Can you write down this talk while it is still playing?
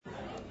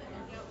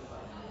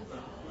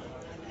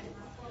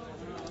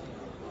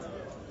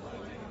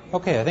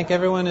Okay, I think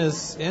everyone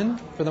is in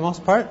for the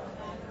most part.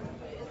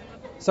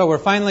 So we're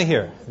finally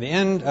here, the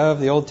end of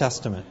the Old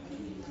Testament.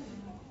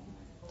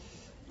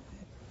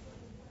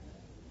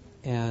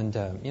 And,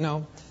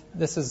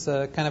 this is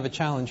kind of a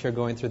challenge here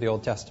going through the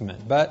Old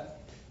Testament. But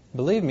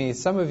believe me,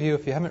 some of you,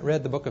 if you haven't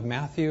read the book of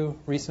Matthew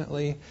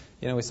recently,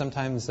 we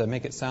sometimes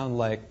make it sound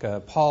like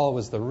Paul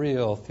was the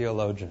real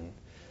theologian.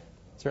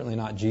 Certainly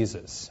not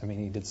Jesus. I mean,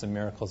 he did some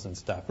miracles and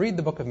stuff. Read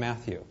the book of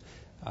Matthew.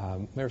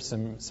 There's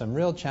some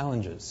real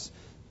challenges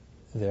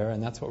there,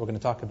 and that's what we're going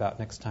to talk about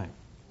next time.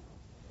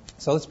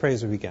 So let's pray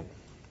as we begin.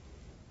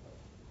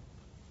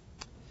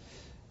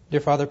 Dear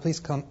Father, please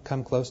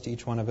come close to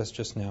each one of us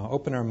just now.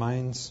 Open our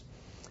minds.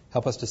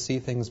 Help us to see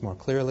things more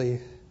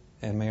clearly.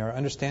 And may our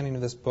understanding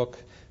of this book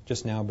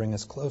just now bring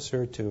us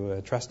closer to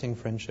a trusting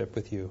friendship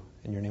with you.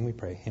 In your name we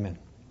pray. Amen.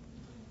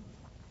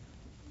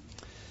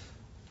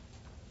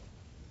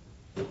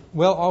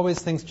 Well, always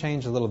things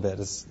change a little bit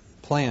as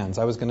plans.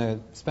 I was going to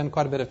spend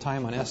quite a bit of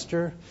time on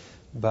Esther,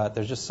 but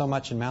there's just so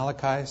much in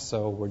Malachi,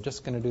 so we're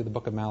just going to do the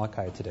book of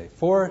Malachi today.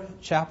 4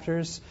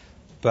 chapters,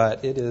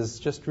 but it is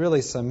just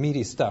really some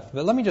meaty stuff.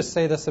 But let me just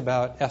say this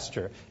about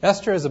Esther.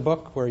 Esther is a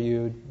book where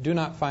you do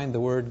not find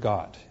the word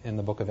God in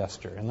the book of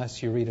Esther,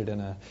 unless you read it in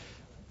a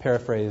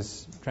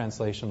paraphrase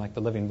translation like the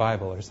Living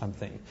Bible or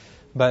something.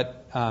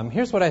 But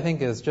here's what I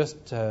think is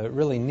just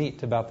really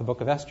neat about the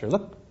book of Esther.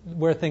 Look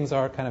where things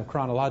are kind of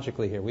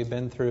chronologically here. We've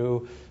been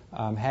through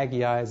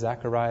Haggai,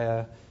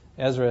 Zechariah,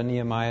 Ezra,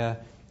 Nehemiah.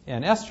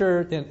 And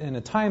Esther, in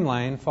a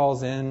timeline,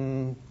 falls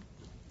in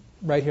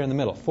right here in the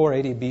middle,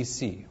 480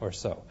 BC or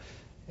so.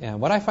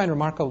 And what I find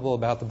remarkable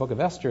about the book of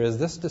Esther is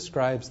this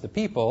describes the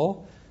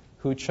people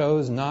who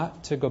chose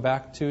not to go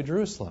back to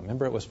Jerusalem.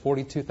 Remember, it was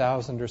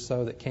 42,000 or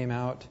so that came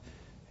out.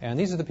 And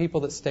these are the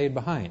people that stayed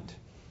behind.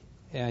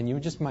 And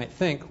you just might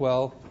think,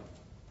 well,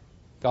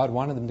 God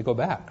wanted them to go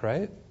back,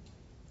 right?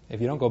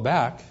 If you don't go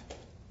back,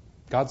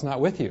 God's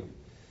not with you.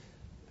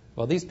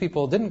 Well, these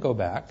people didn't go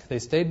back. They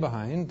stayed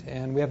behind,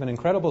 and we have an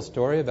incredible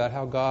story about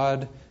how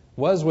God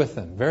was with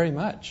them very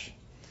much,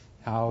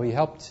 how he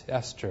helped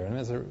Esther. And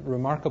it's a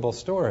remarkable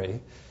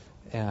story.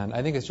 And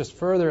I think it's just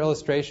further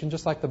illustration,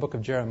 just like the book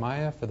of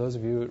Jeremiah. For those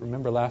of you who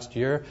remember last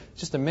year, it's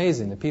just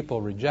amazing. The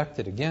people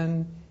rejected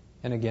again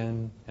and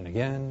again and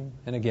again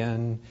and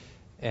again.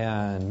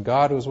 And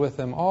God was with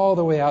them all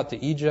the way out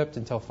to Egypt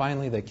until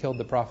finally they killed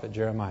the prophet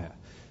Jeremiah.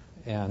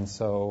 And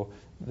so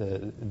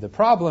the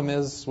problem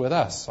is with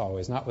us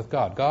always, not with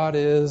God. God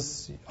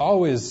is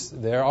always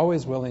there,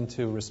 always willing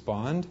to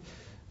respond,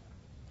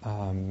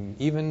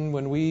 even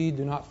when we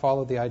do not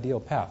follow the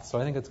ideal path. So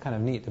I think it's kind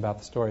of neat about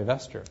the story of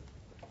Esther.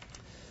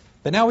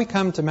 But now we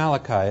come to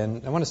Malachi,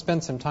 and I want to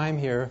spend some time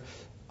here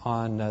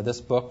on this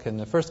book, and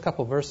the first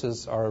couple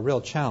verses are a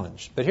real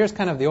challenge. But here's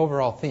kind of the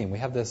overall theme. We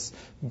have this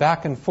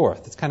back and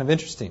forth. It's kind of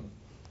interesting.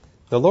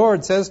 The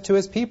Lord says to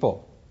his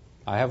people,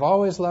 I have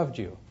always loved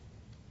you.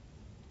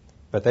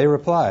 But they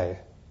reply,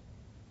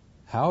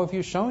 how have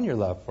you shown your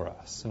love for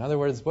us? In other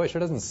words, boy, it sure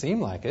doesn't seem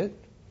like it.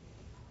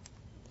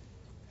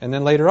 And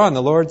then later on,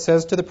 the Lord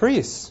says to the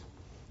priests,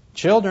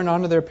 children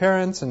honor their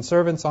parents and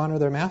servants honor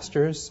their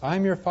masters.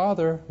 I'm your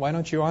father, why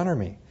don't you honor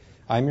me?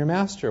 I'm your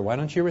master, why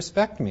don't you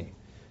respect me?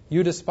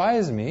 You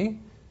despise me.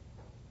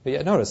 But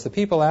yet notice, the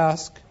people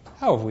ask,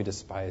 how have we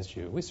despised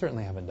you? We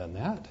certainly haven't done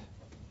that.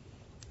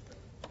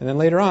 And then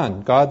later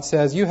on, God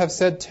says, you have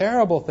said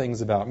terrible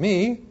things about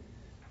me,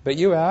 but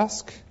you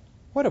ask,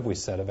 what have we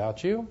said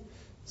about you?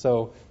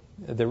 So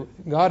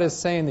God is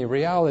saying the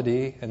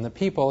reality, and the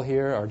people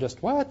here are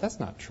just, what? That's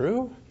not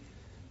true.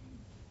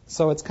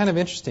 So it's kind of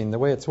interesting the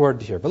way it's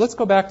worded here. But let's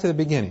go back to the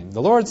beginning.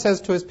 The Lord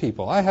says to his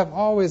people, I have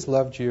always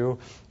loved you.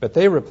 But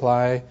they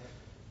reply,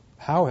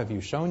 how have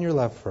you shown your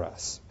love for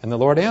us? And the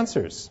Lord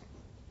answers,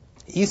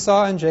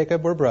 Esau and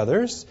Jacob were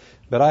brothers,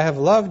 but I have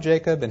loved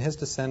Jacob and his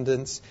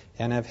descendants,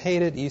 and have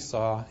hated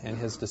Esau and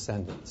his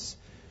descendants.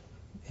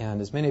 And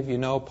as many of you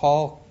know,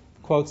 Paul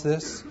quotes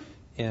this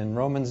in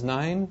Romans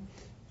 9,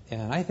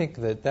 and I think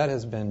that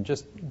has been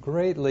just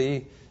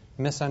greatly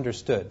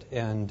misunderstood.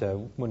 And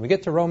when we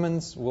get to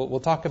Romans,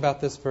 we'll talk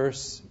about this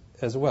verse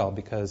as well,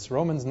 because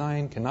Romans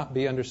 9 cannot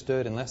be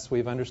understood unless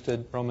we've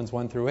understood Romans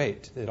 1 through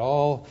 8. It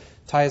all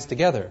ties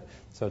together.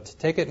 So to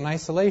take it in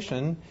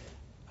isolation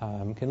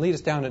can lead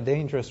us down a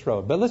dangerous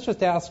road. But let's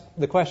just ask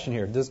the question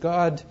here, does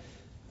God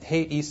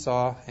hate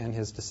Esau and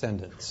his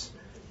descendants?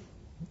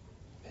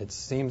 It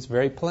seems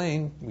very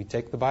plain. We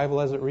take the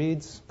Bible as it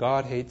reads.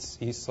 God hates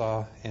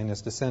Esau and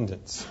his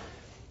descendants.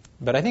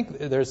 But I think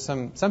there's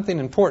something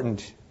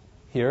important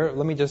here.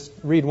 Let me just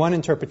read one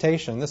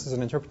interpretation. This is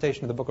an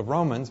interpretation of the book of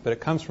Romans, but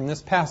it comes from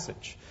this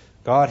passage.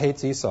 God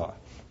hates Esau.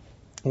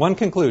 One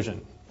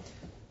conclusion.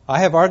 I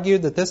have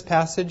argued that this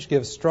passage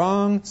gives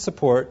strong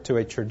support to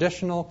a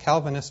traditional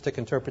Calvinistic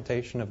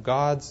interpretation of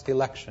God's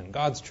election,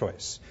 God's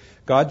choice.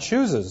 God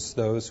chooses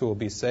those who will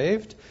be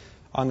saved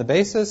on the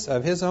basis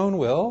of his own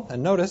will,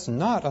 and notice,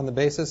 not on the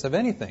basis of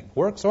anything,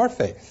 works or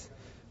faith,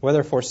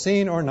 whether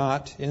foreseen or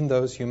not in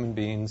those human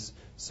beings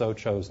so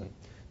chosen.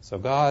 So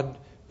God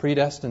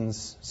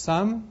predestines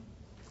some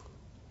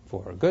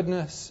for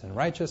goodness and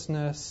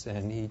righteousness,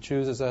 and he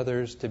chooses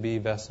others to be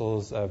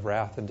vessels of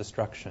wrath and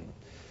destruction.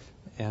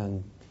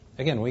 And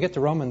again, when we get to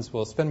Romans,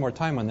 we'll spend more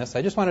time on this.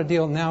 I just want to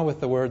deal now with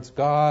the words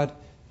God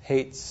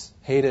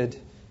hated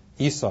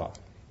Esau.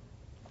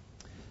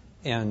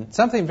 And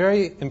something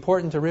very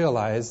important to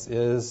realize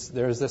is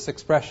there's this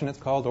expression, it's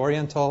called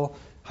Oriental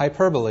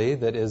hyperbole,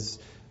 that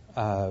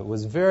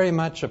was very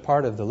much a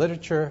part of the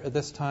literature at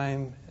this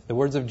time. The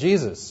words of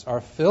Jesus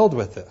are filled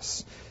with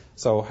this.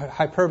 So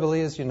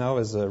hyperbole, as you know,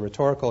 is a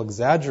rhetorical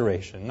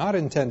exaggeration, not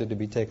intended to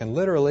be taken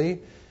literally,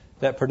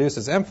 that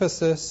produces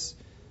emphasis,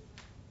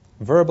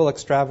 verbal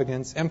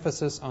extravagance,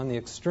 emphasis on the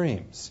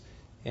extremes.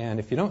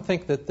 And if you don't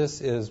think that this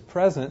is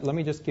present, let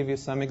me just give you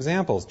some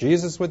examples.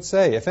 Jesus would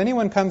say, if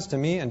anyone comes to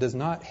me and does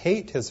not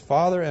hate his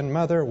father and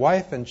mother,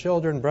 wife and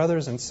children,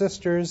 brothers and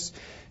sisters,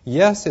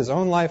 yes, his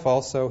own life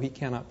also, he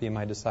cannot be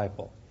my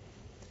disciple.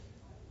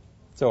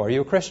 So are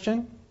you a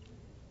Christian?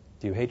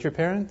 Do you hate your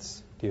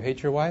parents? Do you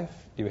hate your wife?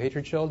 Do you hate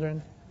your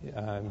children?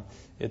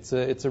 It's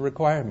a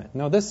requirement.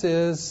 No, this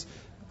is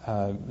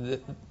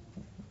an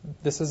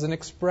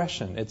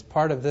expression. It's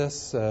part of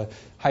this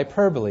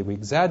hyperbole. We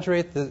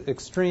exaggerate the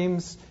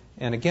extremes.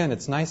 And again,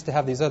 it's nice to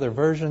have these other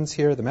versions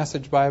here. The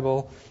Message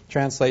Bible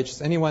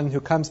translates, anyone who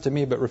comes to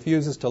me but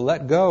refuses to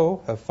let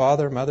go of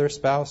father, mother,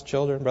 spouse,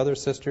 children,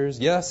 brothers, sisters,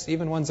 yes,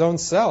 even one's own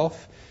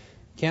self,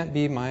 can't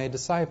be my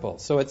disciple.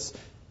 So it's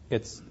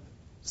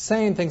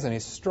saying things in a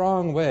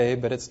strong way,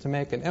 but it's to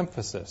make an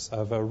emphasis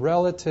of a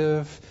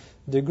relative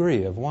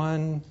degree of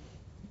one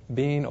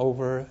being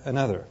over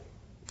another.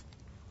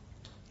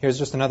 Here's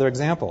just another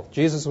example.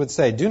 Jesus would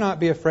say, do not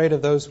be afraid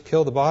of those who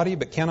kill the body,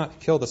 but cannot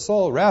kill the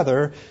soul.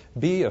 Rather,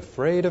 be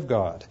afraid of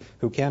God,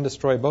 who can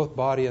destroy both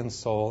body and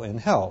soul in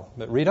hell.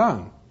 But read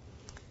on.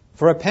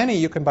 For a penny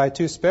you can buy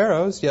 2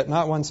 sparrows, yet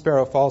not one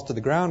sparrow falls to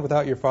the ground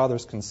without your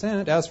Father's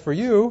consent. As for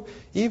you,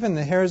 even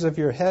the hairs of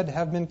your head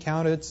have been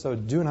counted, so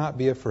do not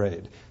be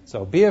afraid.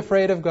 So be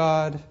afraid of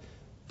God,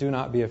 do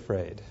not be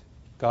afraid.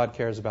 God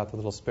cares about the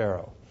little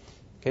sparrow.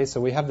 Okay,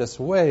 so we have this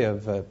way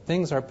of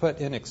things are put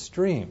in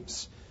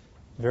extremes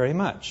very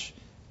much.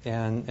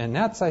 And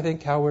that's, I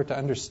think, how we're to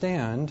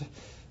understand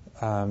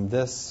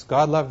this.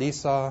 God loved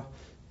Esau,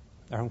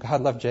 or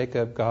God loved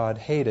Jacob, God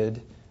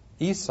hated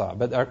Esau.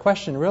 But our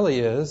question really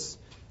is,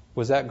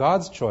 was that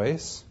God's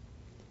choice,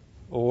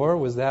 or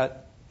was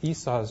that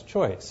Esau's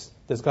choice?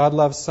 Does God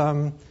love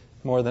some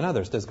more than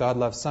others? Does God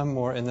love some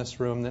more in this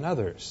room than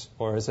others?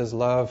 Or is his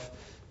love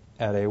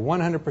at a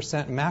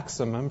 100%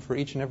 maximum for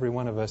each and every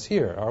one of us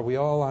here? Are we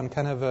all on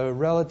kind of a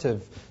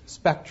relative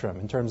spectrum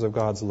in terms of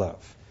God's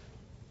love?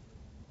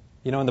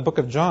 You know, in the book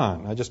of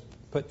John, I just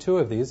put 2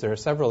 of these. There are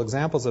several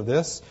examples of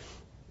this,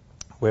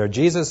 where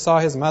Jesus saw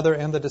his mother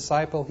and the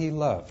disciple he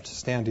loved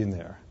standing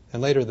there.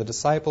 And later, the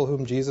disciple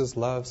whom Jesus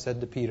loved said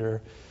to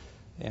Peter,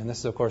 and this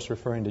is, of course,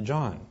 referring to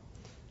John,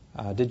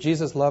 did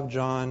Jesus love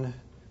John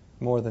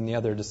more than the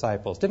other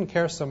disciples? Didn't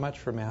care so much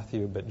for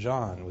Matthew, but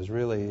John was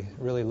really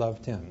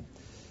loved him.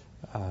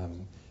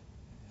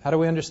 How do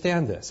we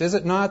understand this? Is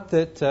it not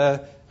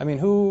that,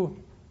 who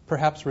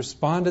perhaps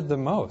responded the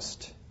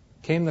most,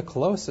 came the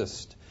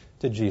closest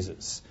to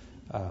Jesus?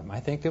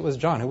 I think it was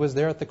John. Who was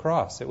there at the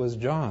cross? It was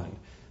John.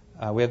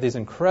 We have these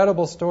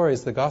incredible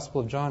stories. The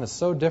Gospel of John is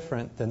so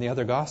different than the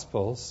other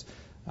Gospels.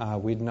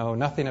 We'd know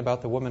nothing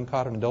about the woman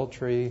caught in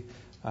adultery.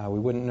 We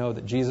wouldn't know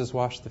that Jesus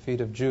washed the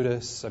feet of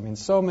Judas.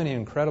 So many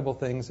incredible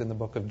things in the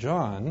book of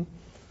John.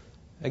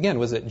 Again,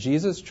 was it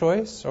Jesus'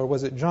 choice or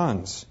was it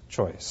John's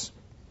choice?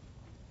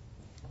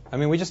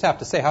 We just have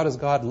to say, how does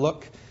God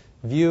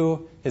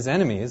view his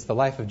enemies? The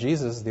life of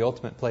Jesus is the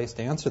ultimate place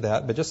to answer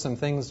that. But just some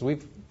things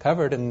we've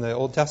covered in the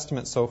Old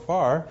Testament so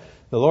far.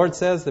 The Lord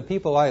says, the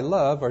people I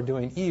love are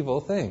doing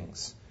evil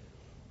things.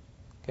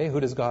 Okay, who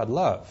does God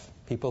love?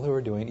 People who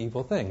are doing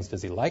evil things.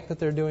 Does he like that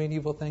they're doing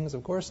evil things?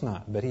 Of course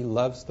not. But he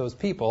loves those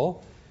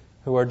people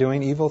who are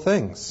doing evil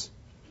things.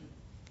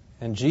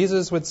 And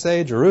Jesus would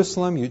say,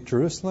 Jerusalem, you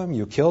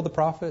kill the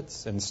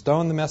prophets and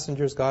stone the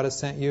messengers God has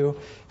sent you.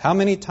 How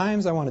many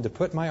times I wanted to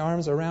put my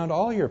arms around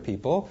all your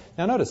people.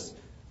 Now notice,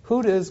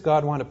 who does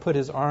God want to put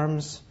his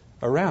arms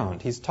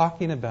around? He's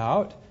talking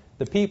about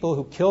the people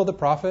who kill the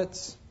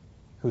prophets,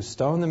 who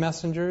stone the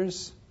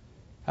messengers.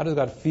 How does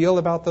God feel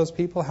about those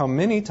people? How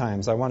many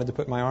times I wanted to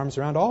put my arms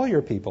around all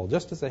your people,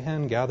 just as a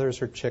hen gathers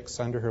her chicks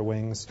under her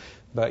wings,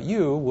 but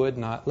you would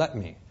not let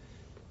me.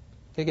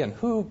 Again,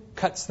 who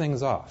cuts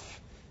things off?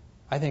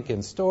 I think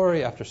in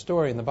story after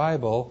story in the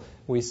Bible,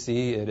 we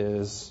see it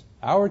is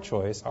our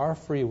choice, our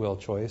free will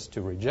choice,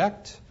 to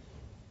reject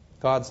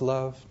God's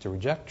love, to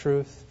reject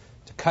truth,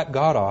 to cut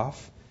God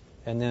off,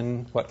 and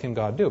then what can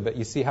God do? But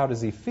you see, how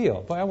does he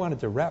feel? Boy, I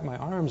wanted to wrap my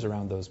arms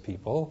around those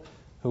people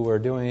who were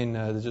doing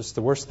just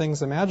the worst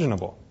things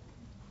imaginable.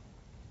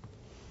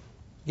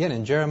 Again,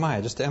 in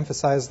Jeremiah, just to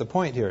emphasize the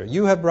point here,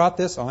 you have brought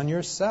this on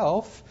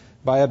yourself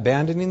by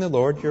abandoning the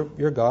Lord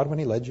your God when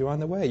he led you on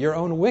the way. Your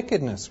own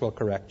wickedness will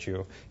correct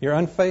you. Your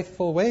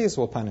unfaithful ways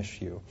will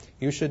punish you.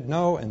 You should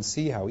know and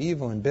see how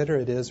evil and bitter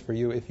it is for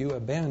you if you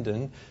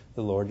abandon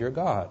the Lord your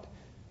God.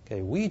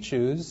 Okay, we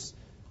choose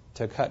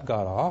to cut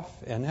God off,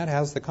 and that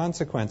has the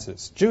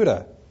consequences.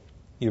 Judah,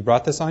 you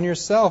brought this on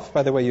yourself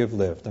by the way you've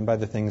lived and by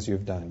the things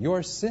you've done.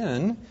 Your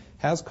sin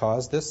has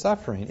caused this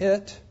suffering.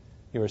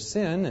 Your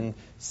sin, and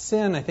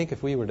sin, I think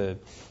if we were to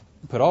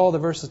put all the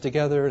verses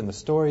together and the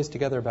stories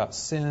together about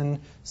sin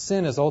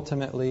is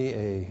ultimately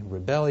a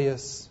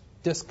rebellious,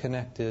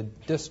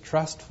 disconnected,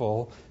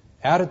 distrustful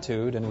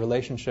attitude and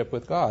relationship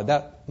with God.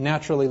 That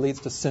naturally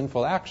leads to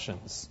sinful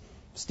actions,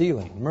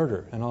 stealing,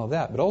 murder, and all of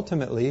that. But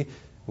ultimately,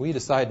 we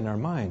decide in our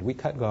mind, we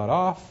cut God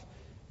off,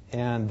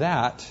 and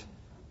that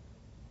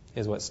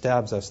is what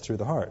stabs us through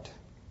the heart.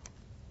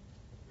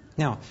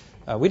 Now,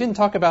 we didn't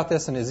talk about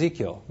this in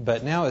Ezekiel,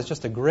 but now is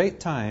just a great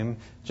time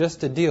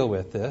just to deal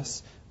with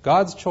this.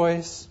 God's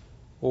choice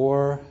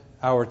or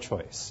our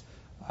choice.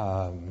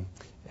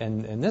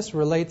 And this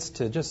relates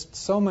to just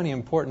so many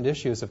important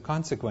issues of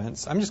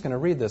consequence. I'm just going to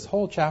read this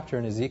whole chapter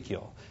in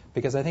Ezekiel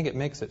because I think it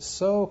makes it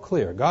so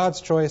clear.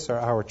 God's choice or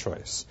our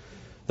choice.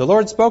 The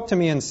Lord spoke to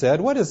me and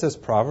said, "What is this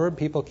proverb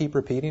people keep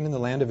repeating in the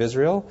land of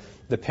Israel?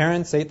 The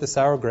parents ate the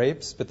sour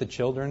grapes, but the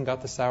children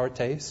got the sour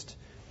taste."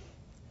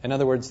 In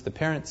other words, the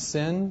parents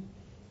sin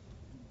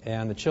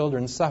and the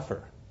children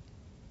suffer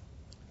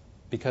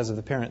because of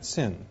the parents'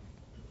 sin.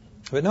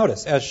 But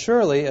notice, as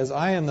surely as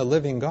I am the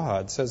living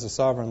God, says the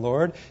sovereign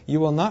Lord, you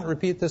will not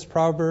repeat this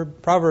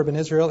proverb in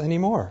Israel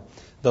anymore.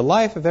 The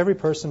life of every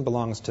person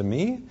belongs to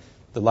me,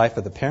 the life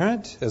of the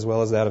parent as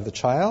well as that of the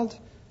child.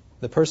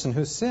 The person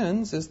who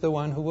sins is the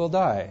one who will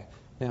die.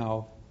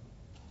 Now,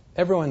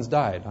 everyone's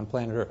died on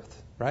planet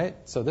Earth, right?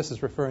 So this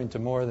is referring to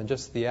more than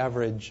just the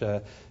average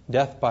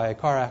death by a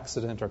car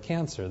accident or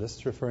cancer. This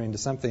is referring to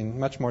something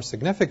much more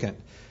significant.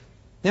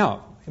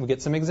 Now, we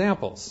get some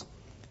examples.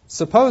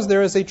 Suppose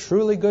there is a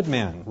truly good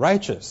man,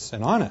 righteous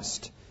and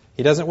honest.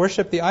 He doesn't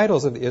worship the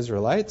idols of the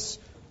Israelites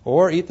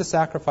or eat the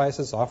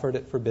sacrifices offered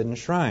at forbidden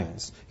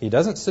shrines. He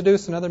doesn't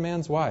seduce another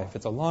man's wife.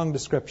 It's a long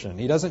description.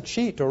 He doesn't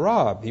cheat or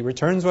rob. He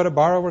returns what a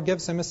borrower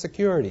gives him as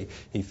security.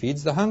 He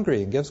feeds the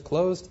hungry and gives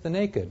clothes to the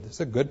naked. He's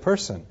a good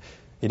person.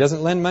 He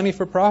doesn't lend money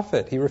for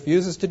profit. He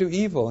refuses to do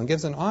evil and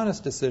gives an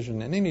honest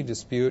decision in any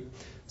dispute.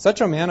 Such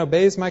a man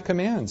obeys my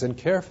commands and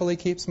carefully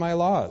keeps my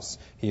laws.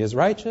 He is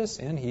righteous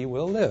and he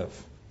will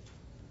live.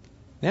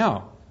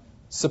 Now,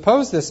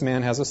 suppose this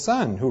man has a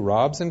son who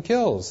robs and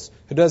kills,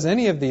 who does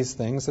any of these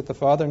things that the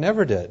father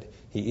never did.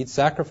 He eats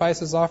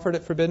sacrifices offered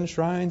at forbidden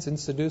shrines and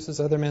seduces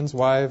other men's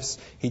wives.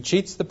 He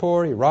cheats the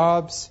poor, he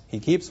robs,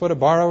 he keeps what a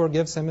borrower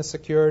gives him as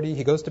security.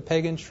 He goes to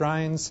pagan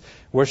shrines,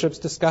 worships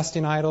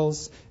disgusting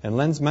idols, and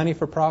lends money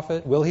for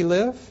profit. Will he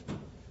live?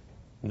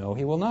 No,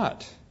 he will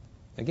not.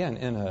 Again,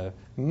 in a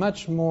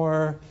much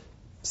more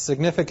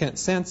significant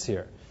sense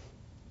here.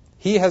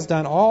 He has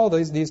done all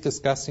these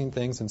disgusting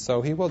things, and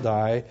so he will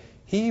die.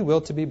 He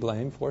will to be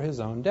blamed for his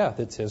own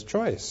death. It's his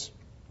choice.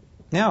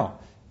 Now,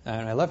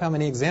 and I love how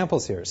many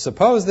examples here.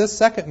 Suppose this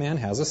second man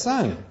has a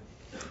son.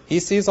 He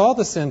sees all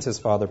the sins his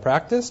father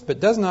practiced, but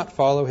does not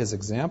follow his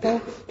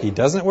example. He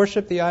doesn't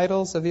worship the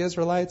idols of the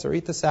Israelites or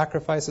eat the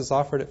sacrifices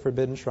offered at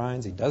forbidden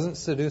shrines. He doesn't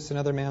seduce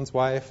another man's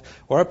wife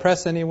or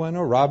oppress anyone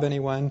or rob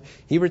anyone.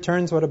 He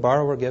returns what a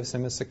borrower gives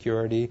him as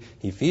security.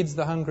 He feeds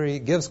the hungry,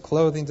 gives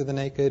clothing to the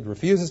naked,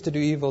 refuses to do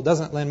evil,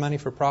 doesn't lend money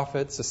for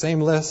profit. It's the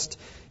same list.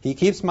 He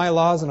keeps my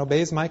laws and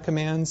obeys my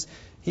commands.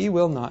 He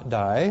will not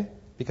die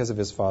because of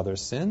his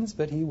father's sins,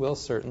 but he will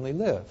certainly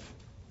live.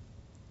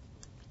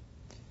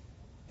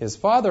 His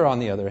father, on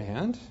the other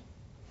hand,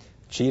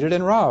 cheated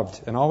and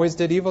robbed and always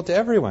did evil to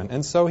everyone,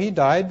 and so he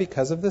died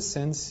because of the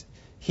sins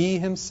he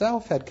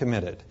himself had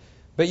committed.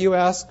 But you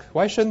ask,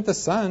 why shouldn't the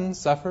son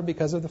suffer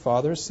because of the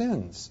father's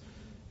sins?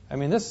 I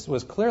mean, this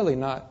was clearly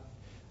not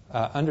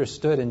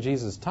understood in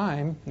Jesus'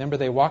 time. Remember,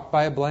 they walked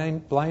by a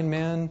blind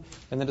man,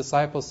 and the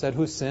disciples said,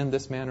 who sinned,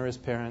 this man or his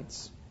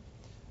parents?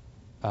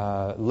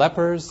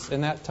 Lepers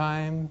in that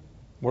time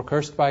were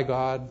cursed by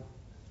God.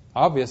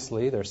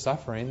 Obviously, they're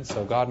suffering,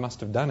 so God must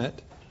have done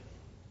it.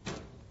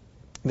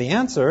 The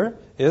answer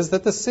is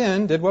that the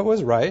sin did what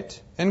was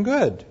right and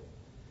good.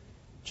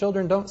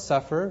 Children don't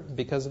suffer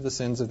because of the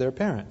sins of their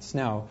parents.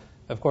 Now,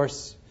 of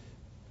course,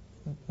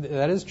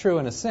 that is true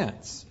in a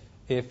sense.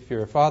 If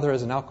your father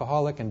is an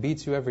alcoholic and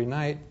beats you every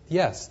night,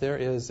 yes, there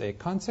is a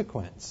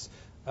consequence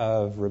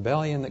of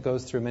rebellion that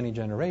goes through many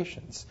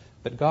generations.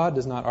 But God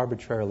does not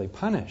arbitrarily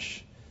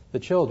punish the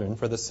children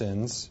for the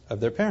sins of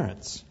their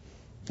parents.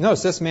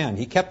 Notice this man,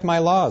 he kept my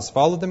laws,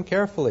 followed them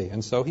carefully,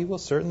 and so he will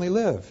certainly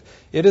live.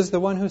 It is the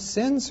one who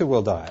sins who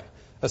will die.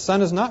 A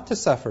son is not to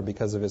suffer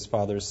because of his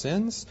father's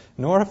sins,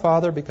 nor a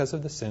father because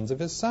of the sins of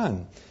his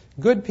son.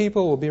 Good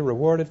people will be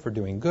rewarded for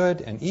doing good,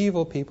 and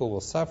evil people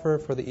will suffer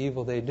for the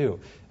evil they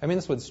do. I mean,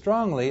 this would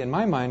strongly, in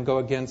my mind, go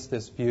against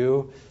this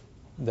view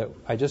that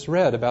I just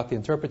read about the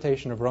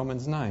interpretation of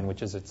Romans 9,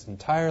 which is it's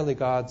entirely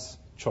God's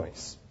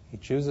choice. He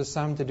chooses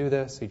some to do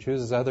this, he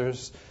chooses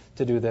others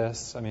to do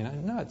this. I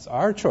mean, no, it's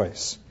our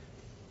choice.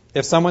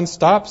 If someone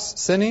stops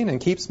sinning and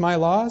keeps my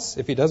laws,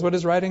 if he does what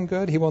is right and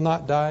good, he will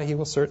not die, he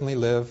will certainly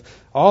live.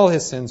 All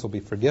his sins will be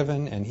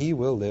forgiven, and he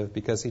will live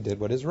because he did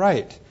what is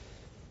right.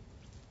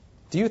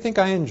 Do you think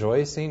I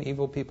enjoy seeing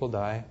evil people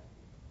die?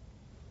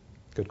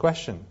 Good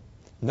question.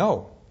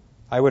 No.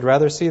 I would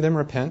rather see them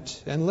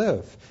repent and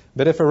live.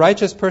 But if a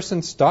righteous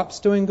person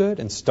stops doing good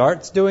and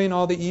starts doing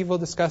all the evil,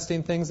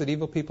 disgusting things that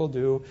evil people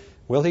do,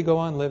 will he go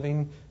on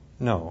living?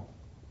 No.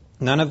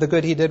 None of the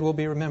good he did will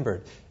be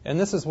remembered. And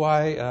this is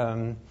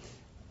why,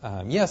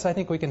 yes, I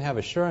think we can have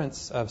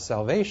assurance of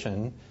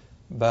salvation,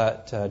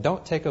 but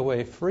don't take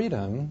away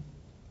freedom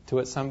to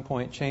at some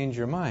point change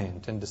your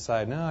mind and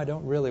decide, no, I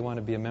don't really want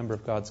to be a member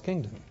of God's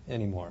kingdom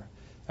anymore.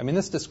 I mean,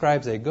 this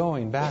describes a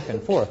going back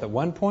and forth. At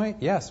one point,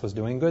 yes, was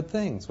doing good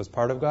things, was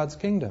part of God's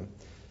kingdom.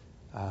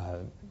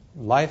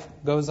 Life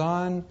goes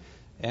on,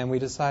 and we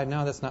decide,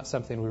 no, that's not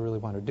something we really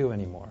want to do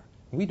anymore.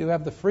 We do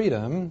have the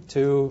freedom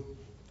to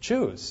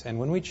choose. And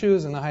when we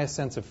choose in the highest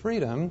sense of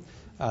freedom,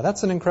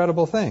 that's an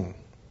incredible thing.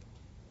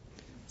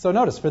 So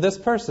notice, for this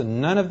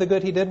person, none of the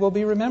good he did will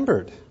be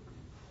remembered.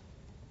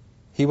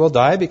 He will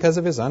die because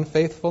of his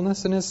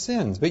unfaithfulness and his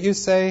sins. But you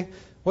say,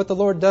 what the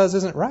Lord does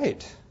isn't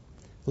right.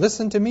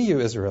 Listen to me, you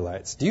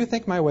Israelites. Do you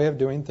think my way of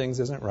doing things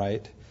isn't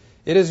right?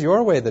 It is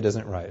your way that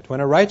isn't right. When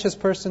a righteous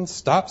person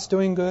stops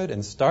doing good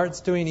and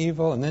starts doing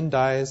evil and then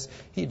dies,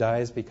 he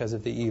dies because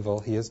of the evil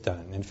he has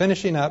done. And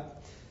finishing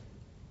up,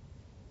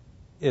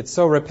 it's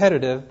so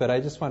repetitive, but I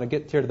just want to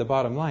get here to the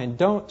bottom line.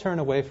 Don't turn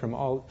away from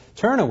all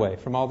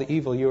the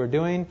evil you are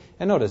doing.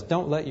 And notice,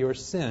 don't let your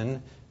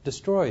sin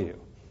destroy you.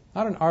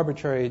 Not an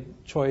arbitrary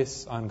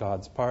choice on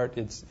God's part.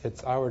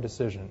 It's our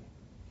decision.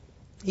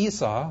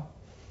 Esau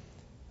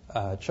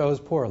chose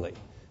poorly.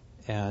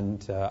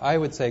 And I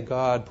would say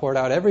God poured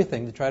out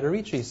everything to try to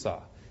reach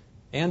Esau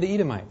and the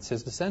Edomites,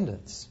 his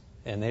descendants.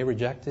 And they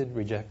rejected.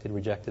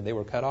 They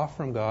were cut off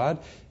from God,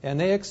 and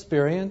they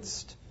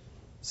experienced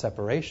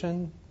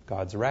separation,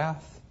 God's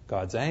wrath,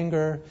 God's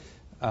anger,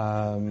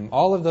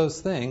 all of those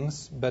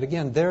things. But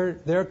again,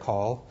 their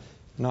call,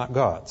 not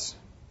God's.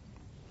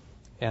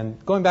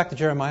 And going back to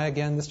Jeremiah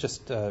again, this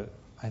just, I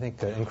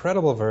think, an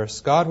incredible verse.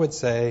 God would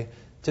say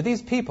to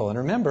these people, and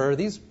remember,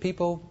 these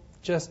people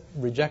just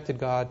rejected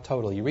God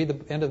totally. You read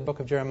the end of the book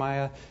of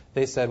Jeremiah,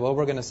 they said, well,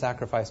 we're going to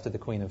sacrifice to the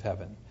Queen of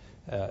Heaven.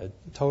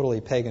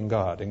 Totally pagan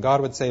God. And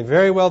God would say,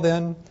 very well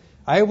then,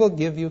 I will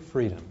give you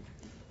freedom.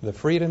 The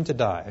freedom to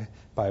die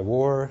by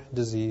war,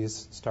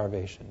 disease,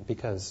 starvation.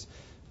 Because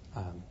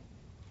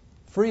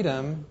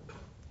freedom,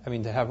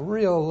 to have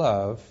real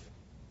love,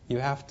 you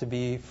have to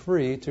be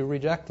free to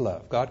reject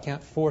love. God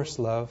can't force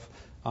love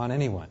on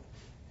anyone.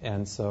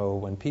 And so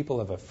when people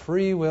of a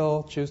free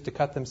will choose to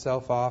cut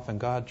themselves off and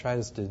God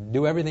tries to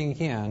do everything he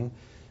can,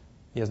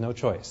 he has no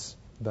choice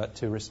but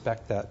to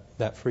respect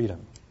that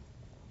freedom.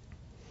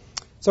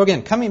 So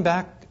again, coming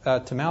back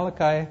to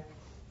Malachi,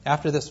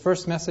 after this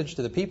first message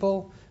to the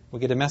people, we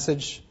get a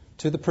message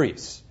to the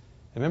priests.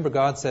 Remember,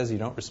 God says, you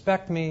don't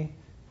respect me,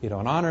 you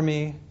don't honor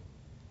me,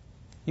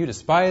 you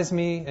despise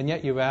me, and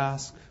yet you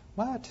ask,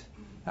 what?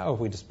 How have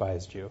we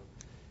despised you?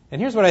 And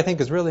here's what I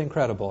think is really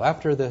incredible.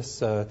 After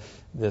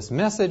this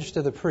message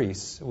to the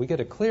priests, we get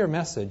a clear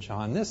message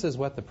on this is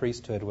what the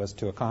priesthood was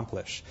to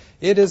accomplish.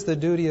 It is the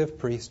duty of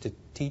priests to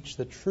teach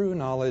the true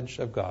knowledge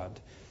of God.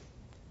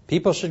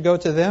 People should go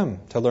to them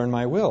to learn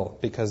my will,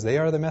 because they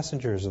are the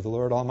messengers of the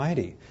Lord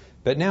Almighty.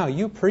 But now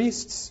you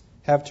priests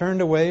have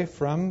turned away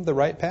from the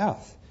right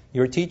path.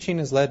 Your teaching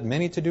has led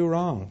many to do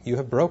wrong. You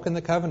have broken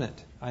the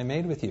covenant I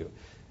made with you.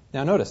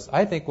 Now notice,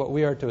 I think what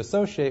we are to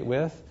associate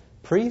with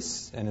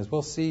priests, and as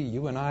we'll see,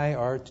 you and I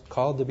are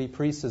called to be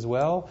priests as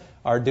well.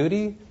 Our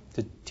duty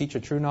to teach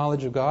a true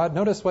knowledge of God.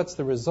 Notice what's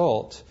the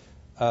result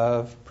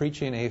of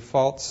preaching a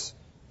false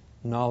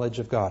knowledge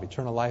of God.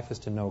 Eternal life is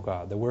to know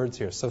God. The words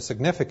here are so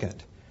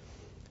significant.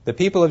 The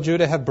people of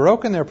Judah have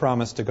broken their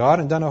promise to God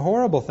and done a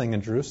horrible thing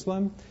in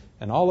Jerusalem,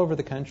 and all over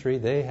the country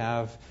they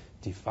have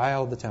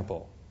defiled the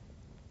temple.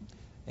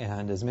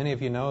 And as many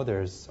of you know,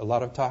 there's a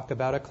lot of talk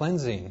about a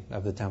cleansing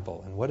of the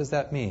temple. And what does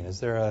that mean? Is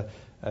there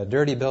a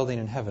dirty building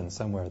in heaven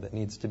somewhere that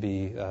needs to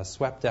be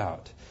swept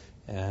out?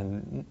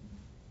 And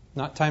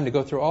not time to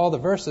go through all the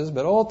verses,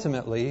 but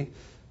ultimately,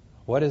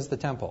 what is the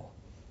temple?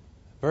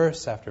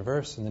 Verse after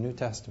verse in the New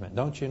Testament.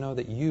 Don't you know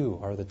that you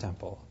are the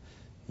temple?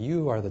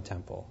 You are the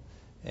temple.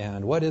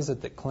 And what is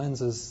it that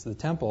cleanses the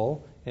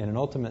temple? In an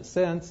ultimate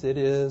sense, it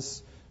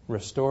is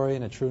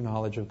restoring a true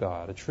knowledge of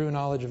God. A true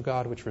knowledge of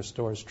God which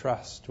restores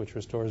trust, which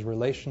restores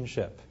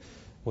relationship,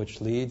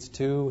 which leads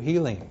to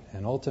healing,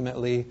 and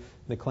ultimately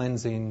the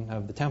cleansing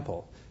of the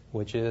temple,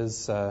 which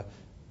is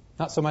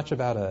not so much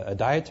about a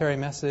dietary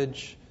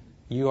message,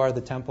 you are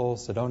the temple,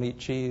 so don't eat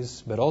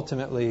cheese, but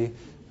ultimately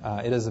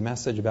it is a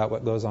message about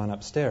what goes on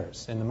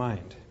upstairs in the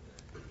mind.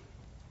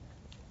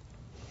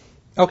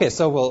 Okay,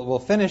 so we'll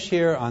finish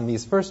here on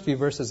these first few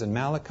verses in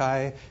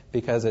Malachi,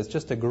 because it's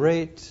just a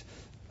great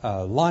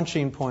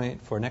launching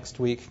point for next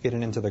week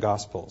getting into the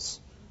Gospels.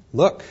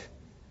 Look,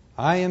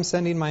 I am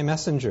sending my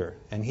messenger,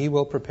 and he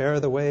will prepare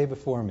the way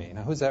before me.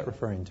 Now, who's that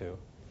referring to?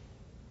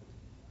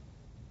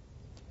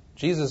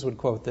 Jesus would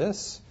quote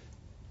this,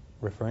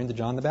 referring to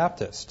John the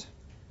Baptist.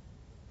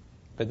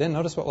 But then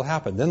notice what will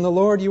happen. Then the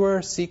Lord you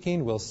are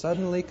seeking will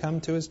suddenly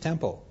come to his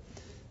temple.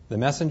 The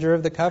messenger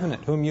of the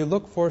covenant, whom you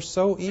look for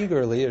so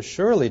eagerly, is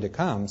surely to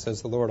come,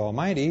 says the Lord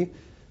Almighty.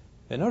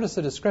 And notice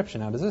the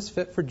description. Now, does this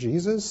fit for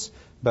Jesus?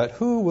 But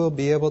who will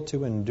be able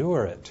to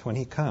endure it when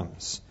he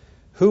comes?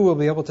 Who will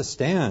be able to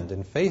stand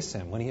and face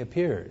him when he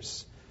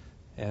appears?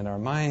 And our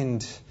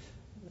mind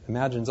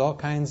imagines all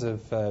kinds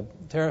of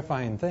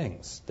terrifying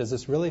things. Does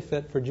this really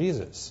fit for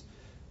Jesus?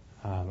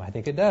 I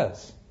think it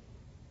does.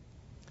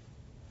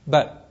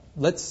 But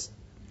let's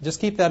just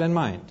keep that in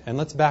mind, and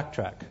let's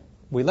backtrack.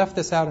 We left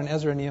this out in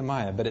Ezra and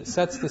Nehemiah, but it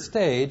sets the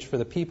stage for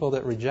the people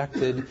that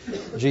rejected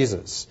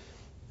Jesus.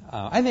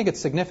 I think it's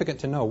significant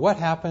to know what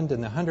happened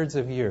in the hundreds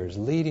of years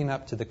leading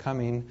up to the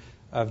coming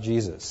of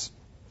Jesus.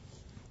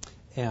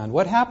 And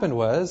what happened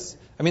was,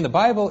 the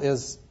Bible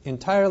is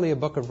entirely a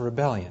book of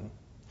rebellion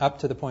up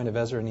to the point of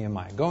Ezra and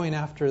Nehemiah, going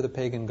after the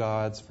pagan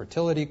gods,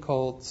 fertility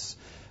cults.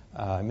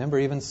 Remember,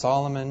 even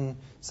Solomon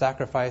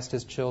sacrificed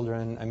his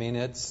children.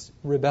 It's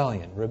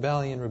rebellion,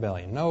 rebellion,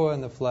 rebellion. Noah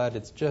and the flood,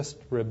 it's just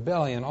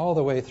rebellion all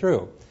the way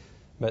through.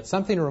 But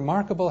something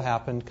remarkable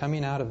happened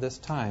coming out of this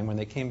time when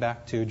they came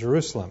back to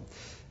Jerusalem.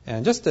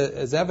 And just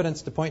as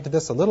evidence to point to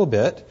this a little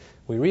bit,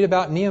 we read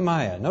about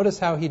Nehemiah. Notice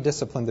how he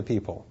disciplined the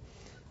people.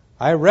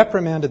 I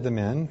reprimanded the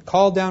men,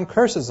 called down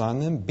curses on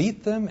them,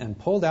 beat them, and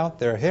pulled out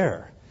their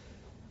hair.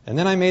 And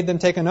then I made them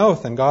take an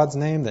oath in God's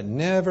name that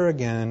never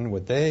again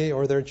would they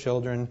or their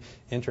children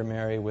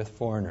intermarry with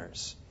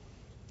foreigners.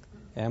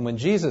 And when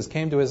Jesus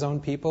came to his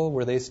own people,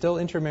 were they still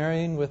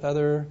intermarrying with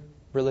other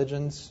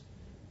religions?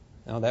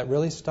 No, that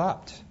really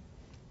stopped.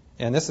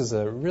 And this is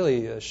a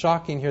really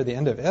shocking here, the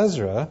end of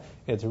Ezra.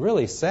 It's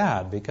really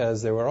sad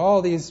because there were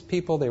all these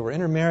people, they were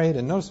intermarried,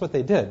 and notice what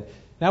they did.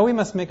 Now we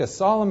must make a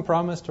solemn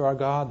promise to our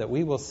God that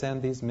we will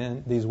send these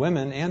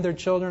women and their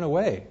children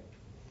away.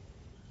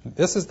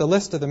 This is the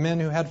list of the men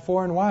who had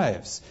foreign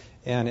wives.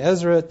 And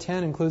Ezra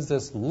 10 includes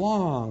this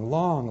long,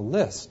 long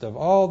list of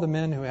all the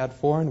men who had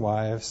foreign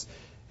wives.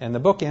 And the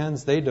book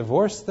ends, they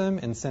divorced them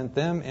and sent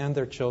them and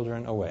their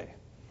children away.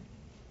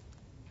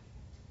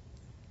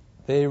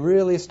 They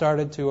really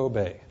started to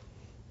obey.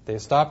 They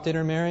stopped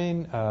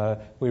intermarrying.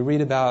 We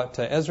read about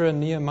Ezra and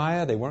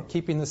Nehemiah. They weren't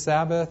keeping the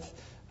Sabbath.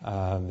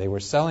 They were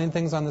selling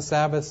things on the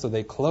Sabbath, so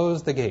they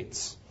closed the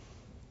gates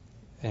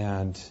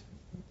and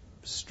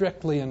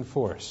strictly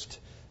enforced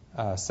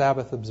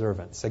Sabbath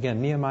observance.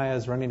 Again, Nehemiah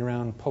is running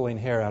around pulling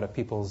hair out of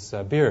people's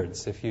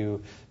beards if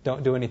you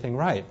don't do anything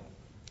right.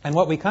 And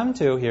what we come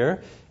to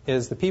here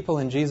is the people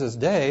in Jesus'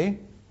 day.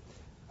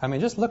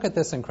 Just look at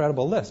this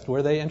incredible list.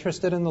 Were they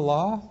interested in the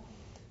law?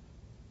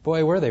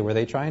 Boy, were they. Were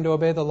they trying to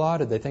obey the law?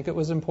 Did they think it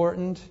was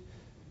important?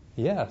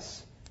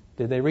 Yes.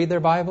 Did they read their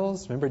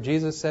Bibles? Remember,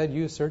 Jesus said,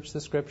 you search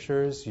the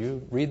Scriptures,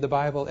 you read the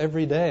Bible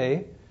every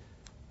day.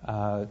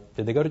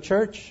 Did they go to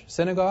church,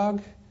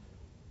 synagogue?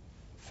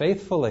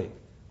 Faithfully.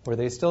 Were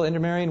they still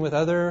intermarrying with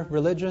other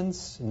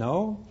religions?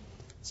 No.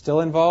 Still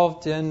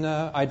involved in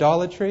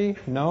idolatry?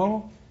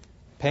 No.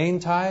 Paying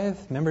tithe?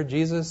 Remember,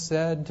 Jesus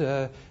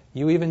said,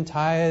 you even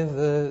tithe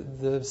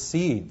the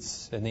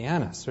seeds and the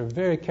anise. We're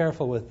very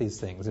careful with these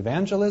things.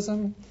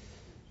 Evangelism?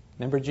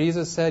 Remember,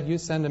 Jesus said, you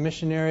send a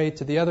missionary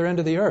to the other end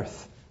of the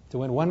earth to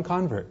win one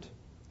convert.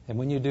 And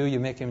when you do, you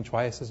make him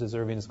twice as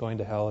deserving as going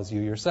to hell as you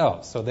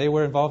yourselves. So they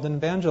were involved in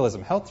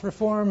evangelism. Health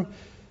reform?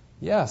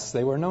 Yes,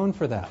 they were known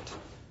for that.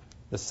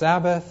 The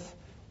Sabbath?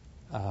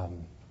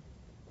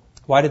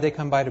 Why did they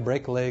come by to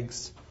break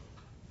legs?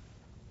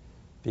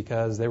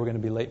 Because they were going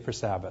to be late for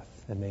Sabbath.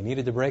 And they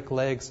needed to break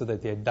legs so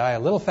that they'd die a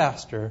little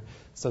faster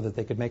so that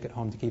they could make it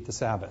home to keep the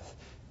Sabbath.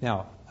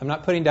 Now, I'm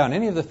not putting down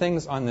any of the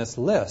things on this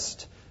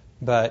list,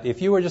 but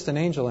if you were just an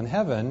angel in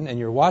heaven and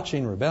you're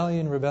watching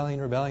rebellion,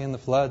 the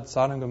flood,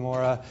 Sodom and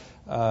Gomorrah,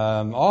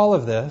 all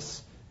of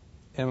this,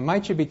 and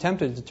might you be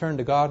tempted to turn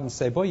to God and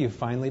say, boy, you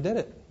finally did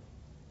it.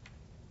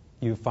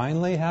 You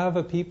finally have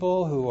a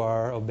people who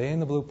are obeying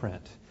the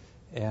blueprint.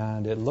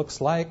 And it looks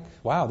like,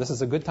 wow, this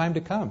is a good time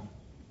to come.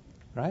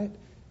 Right?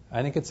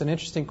 I think it's an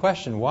interesting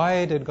question.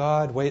 Why did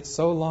God wait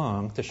so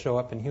long to show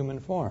up in human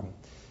form?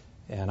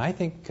 And I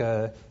think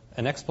an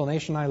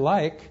explanation I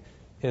like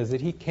is that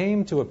he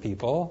came to a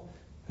people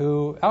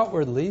who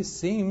outwardly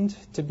seemed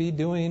to be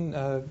doing,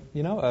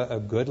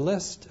 a good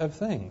list of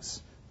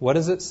things. What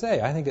does it say?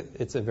 I think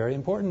it's a very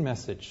important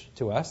message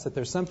to us that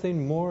there's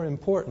something more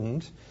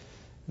important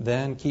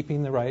than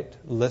keeping the right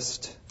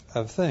list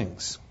of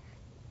things.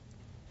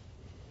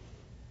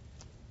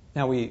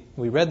 Now, we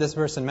read this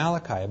verse in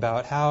Malachi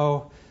about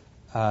how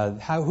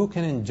who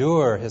can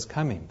endure his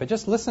coming. But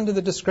just listen to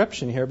the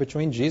description here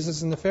between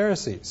Jesus and the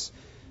Pharisees.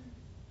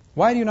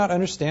 Why do you not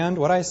understand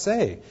what I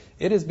say?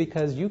 It is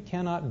because you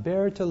cannot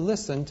bear to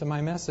listen to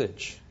my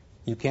message.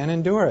 You can't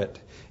endure it.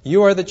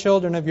 You are the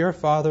children of your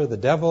father, the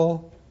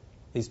devil,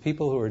 these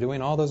people who are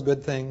doing all those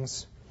good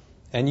things,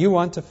 and you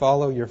want to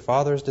follow your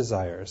father's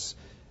desires.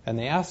 And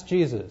they asked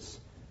Jesus,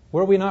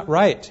 were we not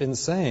right in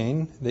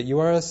saying that you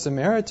are a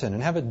Samaritan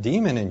and have a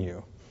demon in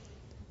you?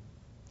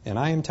 And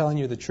I am telling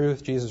you the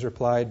truth, Jesus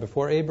replied,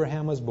 before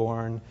Abraham was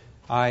born,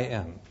 I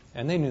am.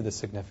 And they knew the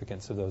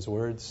significance of those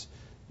words.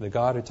 The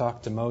God who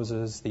talked to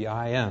Moses, the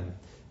I am.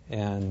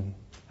 And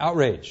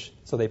outrage.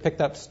 So they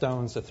picked up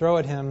stones to throw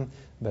at him,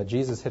 but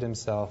Jesus hid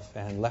himself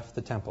and left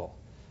the temple.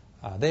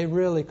 They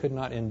really could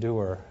not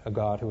endure a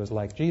God who was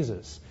like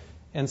Jesus.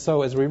 And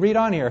so as we read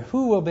on here,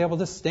 who will be able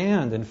to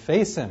stand and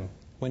face him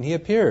when he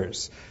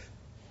appears?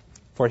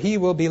 For he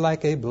will be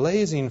like a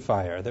blazing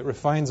fire that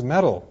refines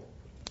metal,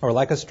 or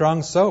like a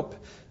strong soap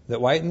that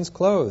whitens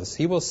clothes.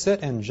 He will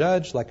sit and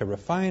judge like a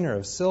refiner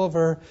of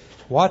silver,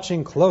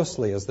 watching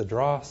closely as the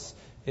dross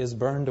is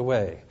burned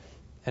away.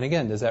 And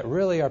again, is that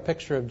really our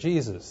picture of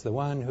Jesus, the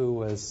one who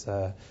was,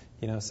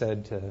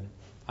 said,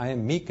 I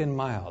am meek and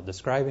mild,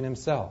 describing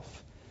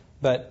himself?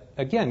 But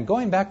again,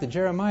 going back to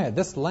Jeremiah,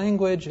 this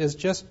language is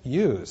just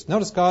used.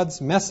 Notice God's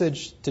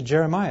message to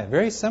Jeremiah,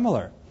 very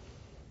similar.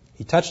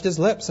 He touched his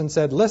lips and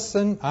said,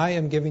 listen, I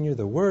am giving you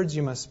the words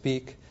you must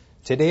speak.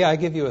 Today I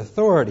give you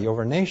authority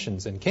over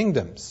nations and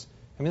kingdoms.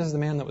 I mean, this is the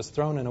man that was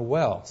thrown in a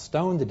well,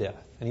 stoned to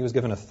death. And he was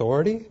given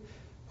authority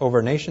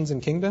over nations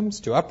and kingdoms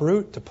to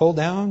uproot, to pull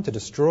down, to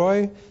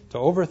destroy, to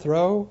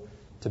overthrow,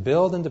 to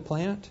build and to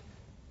plant.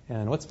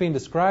 And what's being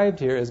described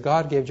here is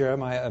God gave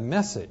Jeremiah a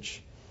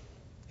message.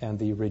 And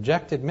the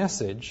rejected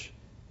message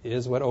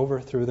is what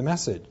overthrew the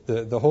message,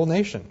 the whole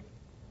nation.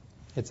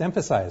 It's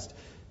emphasized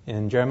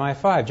in Jeremiah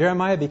 5.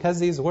 Jeremiah, because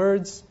these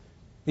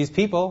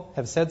people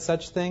have said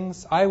such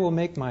things, I will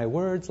make my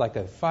words like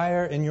a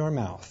fire in your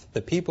mouth.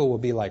 The people will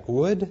be like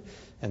wood,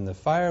 and the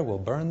fire will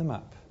burn them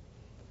up.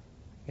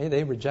 Okay,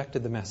 they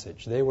rejected the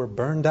message. They were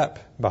burned up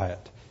by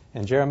it.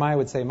 And Jeremiah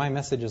would say, my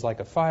message is like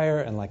a fire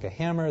and like a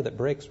hammer that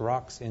breaks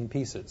rocks in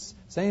pieces.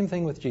 Same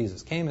thing with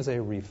Jesus. Came as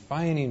a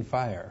refining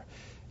fire.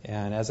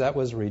 And as that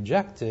was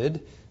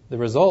rejected, the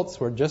results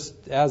were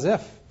just as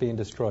if being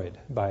destroyed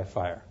by a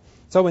fire.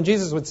 So when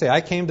Jesus would say,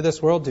 I came to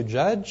this world to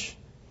judge,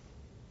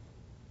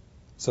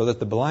 so that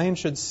the blind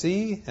should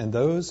see and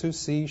those who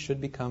see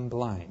should become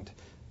blind.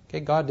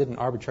 Okay, God didn't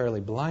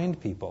arbitrarily blind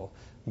people,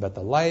 but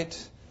the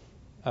light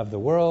of the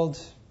world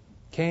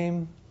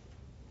came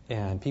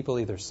and people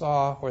either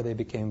saw or they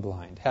became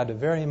blind. Had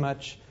very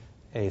much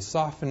a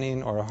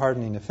softening or a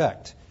hardening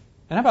effect.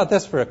 And how about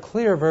this for a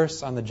clear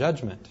verse on the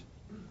judgment?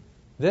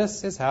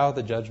 This is how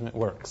the judgment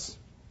works.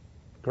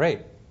 Great.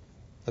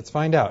 Let's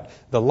find out.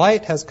 The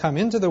light has come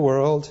into the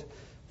world,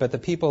 but the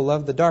people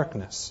love the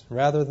darkness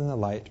rather than the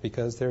light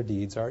because their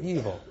deeds are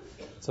evil.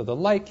 So the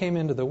light came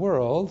into the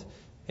world,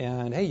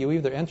 and hey, you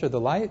either enter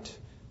the light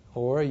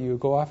or you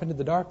go off into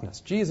the darkness.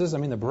 Jesus,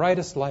 the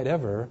brightest light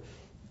ever,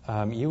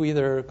 you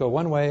either go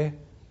one way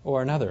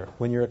or another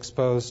when you're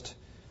exposed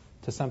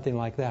to something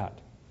like that.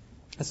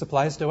 This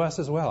applies to us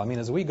as well.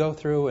 As we go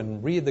through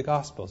and read the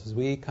Gospels, as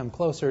we come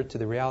closer to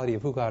the reality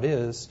of who God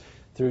is,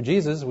 through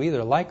Jesus, we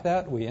either like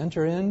that, we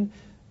enter in,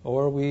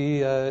 or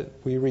we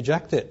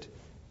reject it.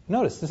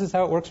 Notice, this is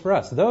how it works for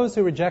us. Those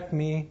who reject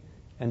me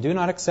and do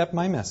not accept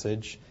my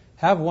message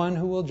have one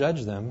who will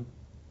judge them.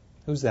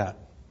 Who's that?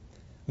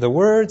 The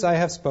words I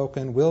have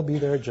spoken will be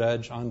their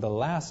judge on the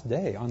last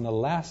day. On the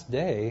last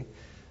day,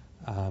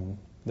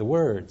 the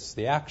words,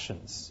 the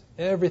actions,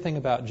 everything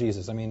about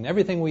Jesus.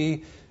 Everything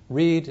we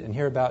read and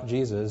hear about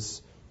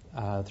Jesus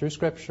through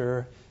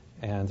Scripture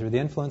and through the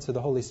influence of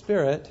the Holy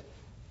Spirit,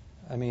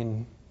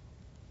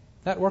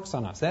 that works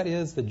on us. That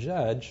is the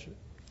judge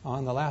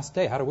on the last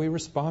day. How do we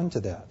respond to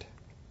that?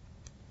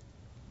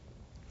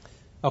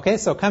 Okay,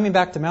 so coming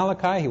back to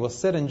Malachi, he will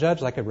sit and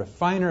judge like a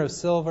refiner of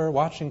silver,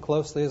 watching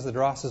closely as the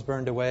dross is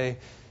burned away.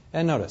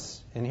 And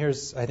notice, and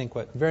here's, I think,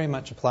 what very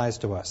much applies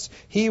to us.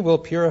 He will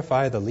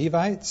purify the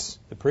Levites,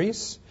 the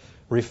priests,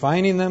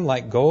 refining them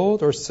like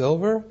gold or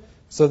silver,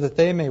 so that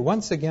they may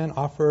once again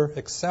offer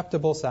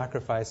acceptable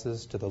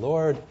sacrifices to the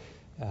Lord.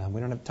 We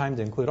don't have time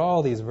to include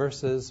all these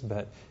verses,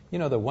 but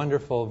the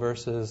wonderful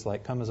verses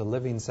like come as a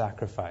living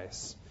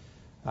sacrifice.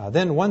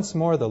 Then once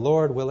more the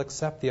Lord will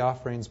accept the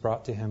offerings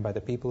brought to him by the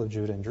people of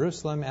Judah and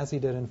Jerusalem, as he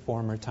did in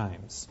former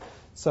times.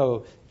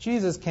 So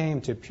Jesus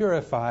came to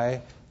purify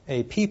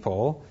a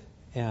people,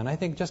 and I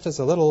think just as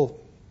a little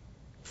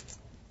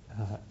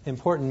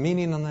important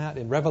meaning on that,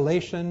 in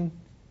Revelation,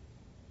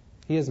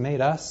 he has made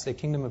us a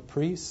kingdom of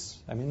priests.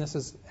 This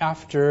is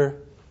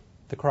after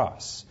the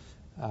cross.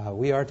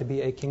 We are to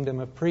be a kingdom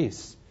of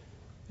priests.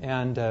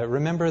 And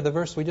remember the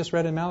verse we just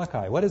read in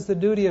Malachi. What is the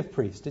duty of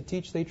priests? To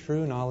teach the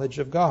true knowledge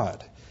of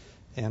God.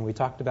 And we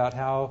talked about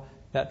how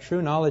that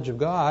true knowledge of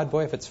God,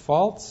 if it's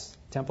false,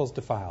 temple's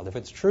defiled. If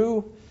it's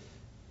true,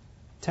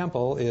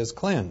 temple is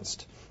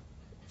cleansed.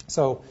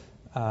 So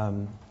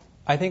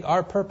I think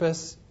our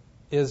purpose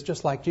is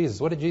just like Jesus.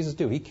 What did Jesus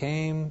do?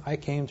 I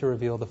came to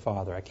reveal the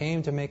Father. I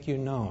came to make you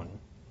known.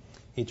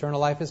 Eternal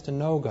life is to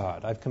know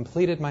God. I've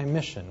completed my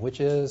mission, which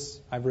is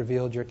I've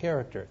revealed your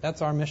character.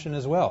 That's our mission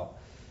as well.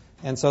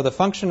 And so the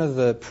function of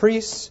the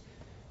priests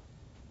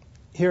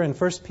here in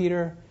 1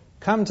 Peter,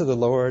 come to the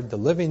Lord, the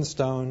living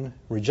stone,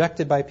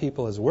 rejected by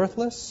people as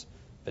worthless,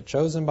 but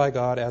chosen by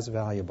God as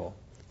valuable.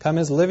 Come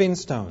as living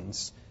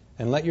stones,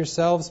 and let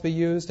yourselves be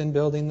used in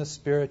building the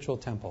spiritual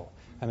temple.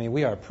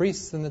 We are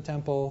priests in the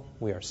temple,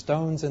 we are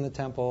stones in the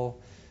temple,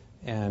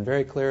 and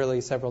very clearly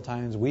several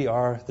times we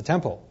are the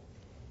temple.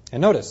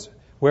 And notice,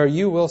 where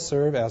you will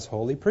serve as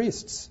holy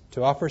priests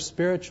to offer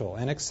spiritual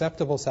and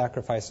acceptable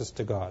sacrifices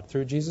to God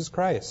through Jesus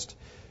Christ.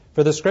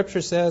 For the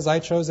Scripture says, I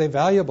chose a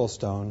valuable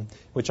stone,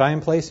 which I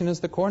am placing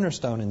as the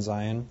cornerstone in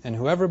Zion, and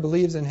whoever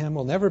believes in him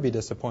will never be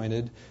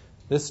disappointed.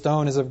 This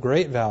stone is of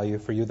great value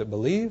for you that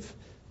believe,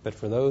 but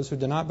for those who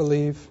do not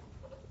believe,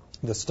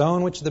 the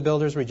stone which the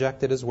builders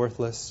rejected as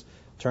worthless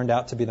turned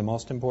out to be the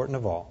most important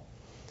of all.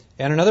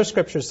 And another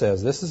Scripture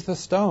says, this is the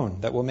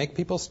stone that will make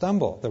people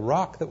stumble, the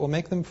rock that will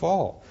make them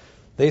fall.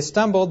 They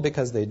stumbled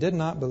because they did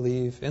not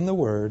believe in the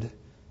word.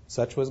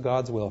 Such was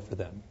God's will for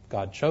them.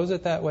 God chose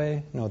it that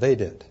way? No, they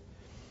did.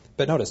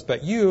 But notice,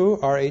 but you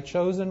are a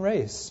chosen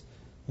race,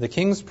 the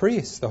king's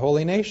priests, the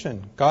holy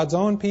nation, God's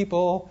own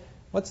people.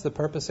 What's the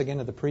purpose again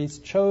of the priests?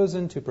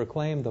 Chosen to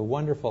proclaim the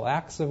wonderful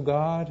acts of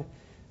God,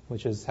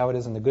 which is how it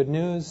is in the Good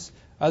News.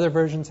 Other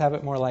versions have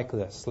it more like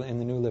this in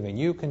the New Living.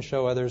 You can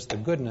show others the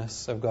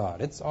goodness of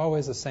God. It's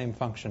always the same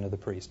function of the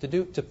priest.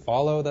 To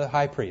follow the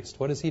high priest.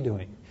 What is he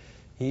doing?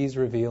 He's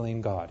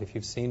revealing God. If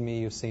you've seen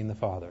me, you've seen the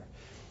Father.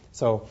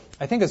 So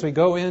I think as we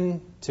go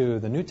into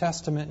the New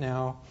Testament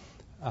now,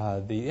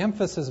 the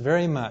emphasis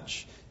very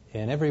much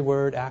in every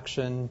word,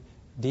 action,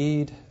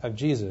 deed of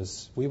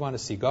Jesus. We want to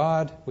see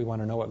God. We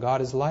want to know what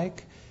God is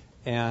like.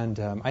 And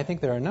I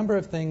think there are a number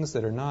of things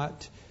that are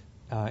not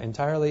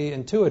entirely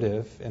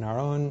intuitive in our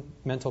own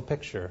mental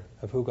picture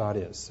of who God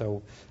is.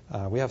 So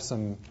we have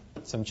some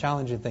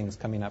challenging things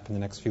coming up in the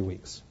next few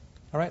weeks.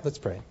 All right, let's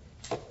pray.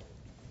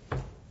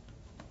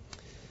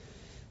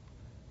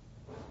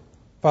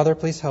 Father,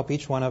 please help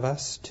each one of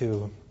us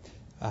to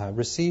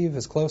receive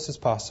as close as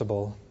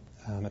possible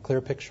a clear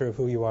picture of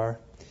who you are.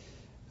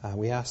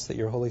 We ask that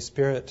your Holy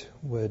Spirit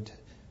would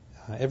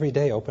every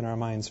day open our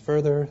minds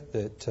further,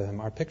 that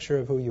our picture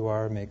of who you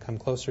are may come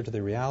closer to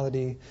the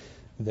reality,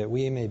 that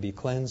we may be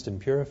cleansed and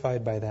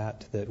purified by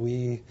that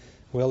we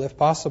will, if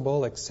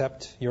possible,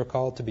 accept your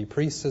call to be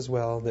priests as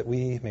well, that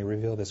we may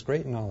reveal this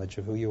great knowledge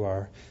of who you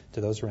are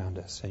to those around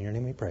us. In your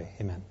name we pray.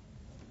 Amen.